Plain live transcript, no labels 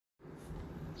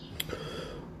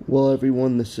Well,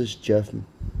 everyone, this is Jeff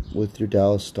with your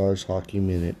Dallas Stars Hockey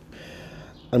Minute.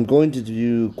 I'm going to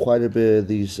do quite a bit of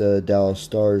these Dallas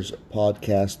Stars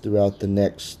podcasts throughout the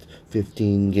next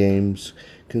 15 games,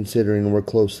 considering we're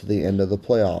close to the end of the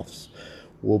playoffs.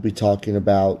 We'll be talking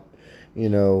about,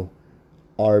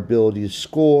 our ability to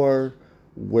score,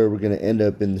 where we're going to end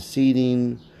up in the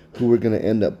seeding, who we're going to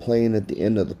end up playing at the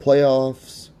end of the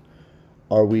playoffs.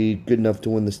 Are we good enough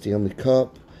to win the Stanley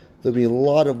Cup? There'll be a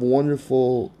lot of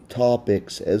wonderful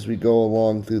topics as we go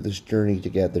along through this journey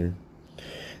together.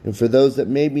 And for those that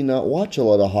maybe not watch a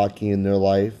lot of hockey in their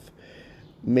life,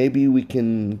 maybe we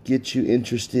can get you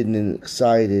interested and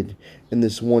excited in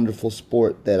this wonderful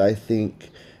sport that I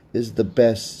think is the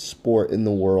best sport in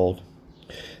the world.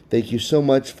 Thank you so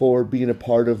much for being a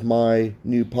part of my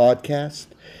new podcast,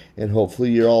 and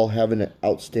hopefully you're all having an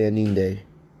outstanding day.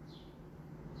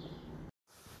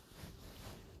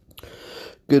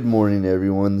 Good morning,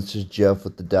 everyone. This is Jeff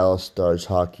with the Dallas Stars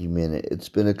Hockey Minute. It's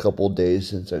been a couple days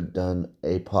since I've done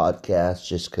a podcast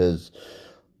just because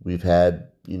we've had,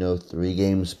 3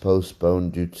 games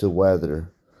postponed due to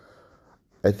weather.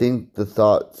 I think the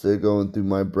thoughts that are going through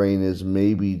my brain is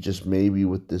maybe, just maybe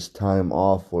with this time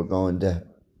off, we're going to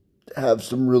have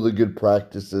some really good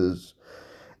practices.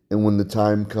 And when the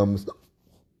time comes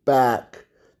back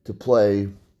to play,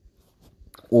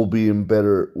 we'll be in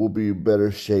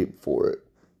better shape for it.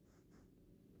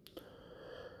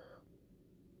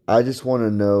 I just want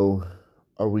to know,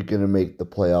 are we going to make the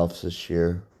playoffs this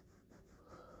year?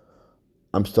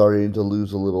 I'm starting to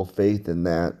lose a little faith in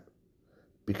that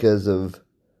because of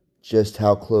just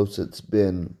how close it's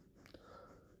been.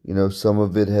 Some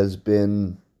of it has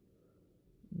been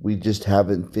we just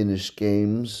haven't finished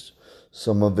games.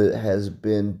 Some of it has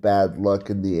been bad luck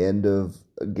in the end of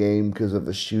a game because of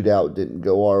a shootout didn't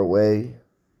go our way.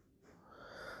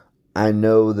 I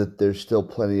know that there's still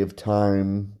plenty of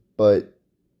time, but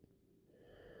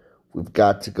we've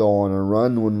got to go on a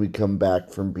run when we come back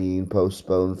from being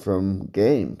postponed from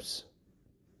games.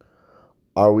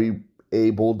 Are we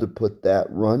able to put that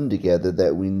run together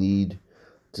that we need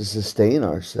to sustain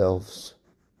ourselves?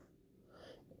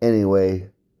 Anyway,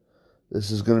 this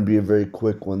is going to be a very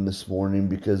quick one this morning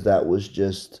because that was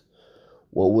just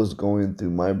what was going through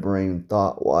my brain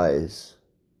thought-wise.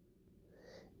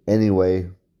 Anyway,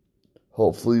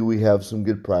 hopefully we have some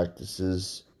good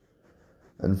practices.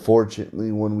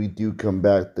 Unfortunately, when we do come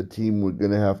back, the team we're going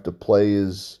to have to play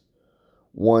is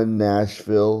one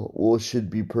Nashville. Well, it should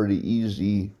be pretty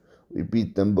easy. We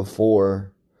beat them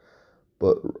before.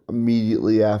 But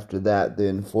immediately after that, the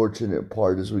unfortunate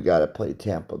part is we got to play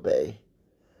Tampa Bay.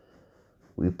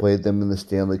 We played them in the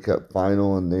Stanley Cup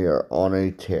final, and they are on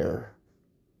a tear.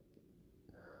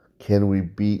 Can we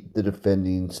beat the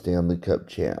defending Stanley Cup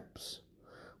champs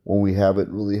when we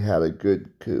haven't really had a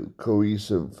good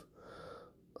cohesive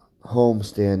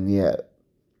homestand yet?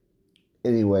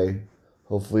 Anyway,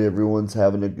 hopefully everyone's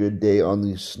having a good day on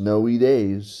these snowy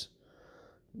days.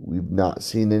 We've not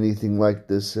seen anything like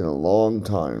this in a long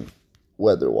time,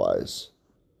 weather-wise.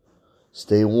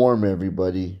 Stay warm,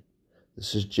 everybody.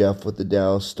 This is Jeff with the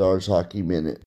Dallas Stars Hockey Minute.